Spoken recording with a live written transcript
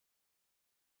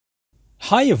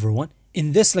Hi everyone,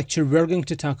 in this lecture we're going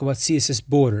to talk about CSS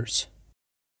borders.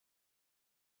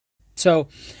 So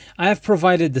I have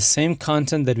provided the same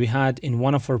content that we had in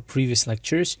one of our previous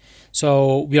lectures.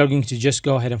 So we are going to just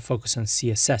go ahead and focus on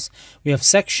CSS. We have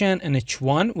section and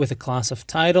h1 with a class of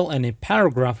title and a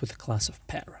paragraph with a class of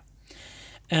para.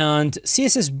 And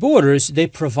CSS borders, they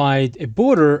provide a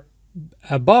border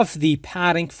above the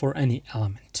padding for any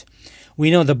element.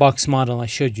 We know the box model I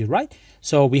showed you, right?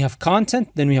 So we have content,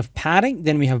 then we have padding,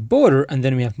 then we have border, and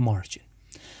then we have margin.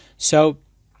 So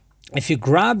if you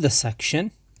grab the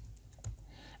section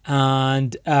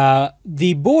and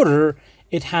the border,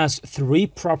 it has three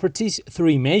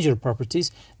major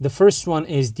properties. The first one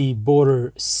is the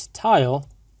border style.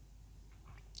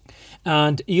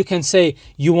 And you can say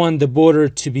you want the border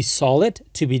to be solid,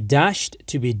 to be dashed,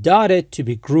 to be dotted, to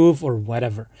be grooved, or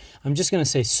whatever. I'm just going to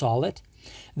say solid.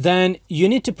 Then you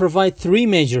need to provide three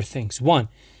major things. One,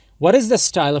 what is the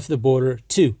style of the border?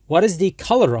 Two, what is the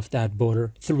color of that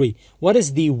border? Three, what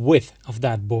is the width of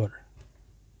that border?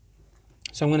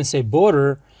 So I'm going to say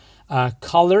border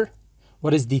color.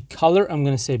 What is the color? I'm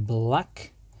going to say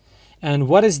black. And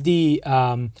what is the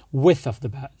width of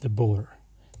the border?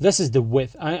 This is the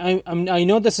width. I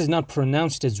know this is not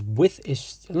pronounced as width.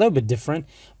 It's a little bit different,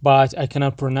 but I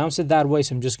cannot pronounce it that way,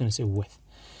 so I'm just going to say width.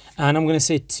 And I'm going to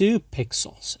say 2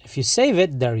 pixels. If you save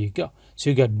it, there you go. So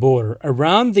you got border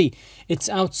around it's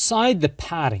outside the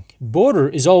padding. Border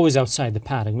is always outside the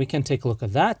padding. We can take a look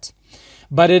at that,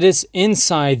 but it is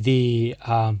inside the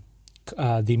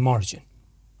margin.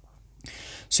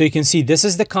 So you can see this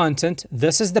is the content,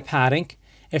 this is the padding.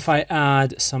 If I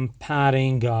add some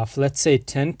padding of, let's say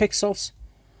 10 pixels,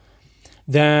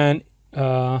 then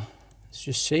let's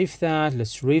just save that.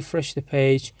 Let's refresh the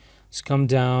page. Let's come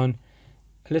down.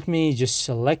 Let me just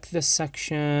select this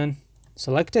section.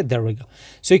 Select it. There we go.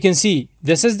 So you can see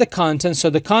this is the content. So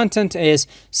the content is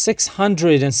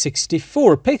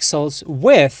 664 pixels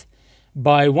width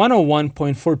by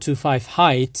 101.425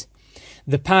 height.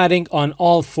 The padding on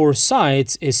all 4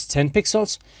 sides is 10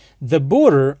 pixels. The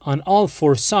border on all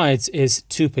 4 sides is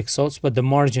 2 pixels, but the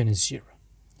margin is 0,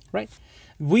 right?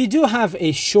 We do have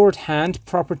a shorthand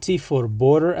property for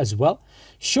border as well.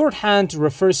 Shorthand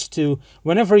refers to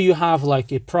whenever you have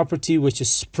like a property which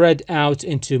is spread out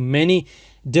into many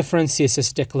different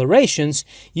CSS declarations,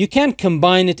 you can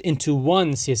combine it into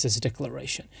one CSS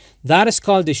declaration. That is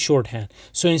called a shorthand.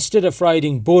 So instead of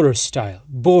writing border style,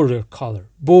 border color,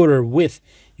 border width,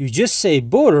 you just say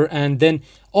border, and then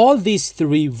all these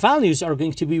 3 values are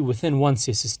going to be within one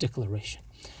CSS declaration.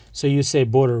 So you say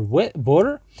border width,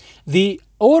 border. The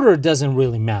order doesn't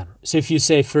really matter. So if you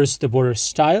say first the border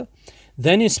style,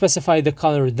 then you specify the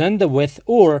color, then the width,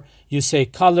 or you say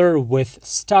color with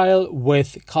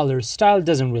color style,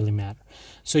 doesn't really matter.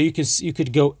 So you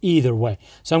could go either way.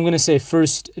 So I'm going to say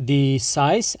first the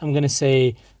size, I'm going to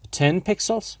say 10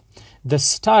 pixels. The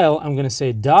style, I'm going to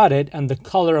say dotted, and the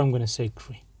color, I'm going to say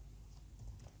green.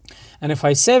 And if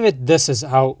I save it, this is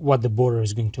what the border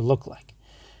is going to look like.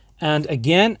 And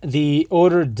again, the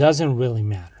order doesn't really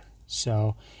matter.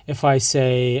 So if I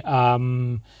say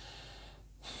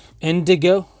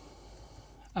indigo,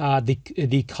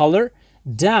 the color,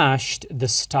 dashed the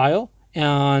style,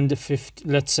 and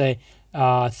let's say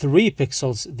 3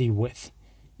 pixels the width.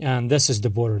 And this is the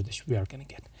border that we are going to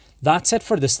get. That's it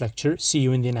for this lecture. See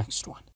you in the next one.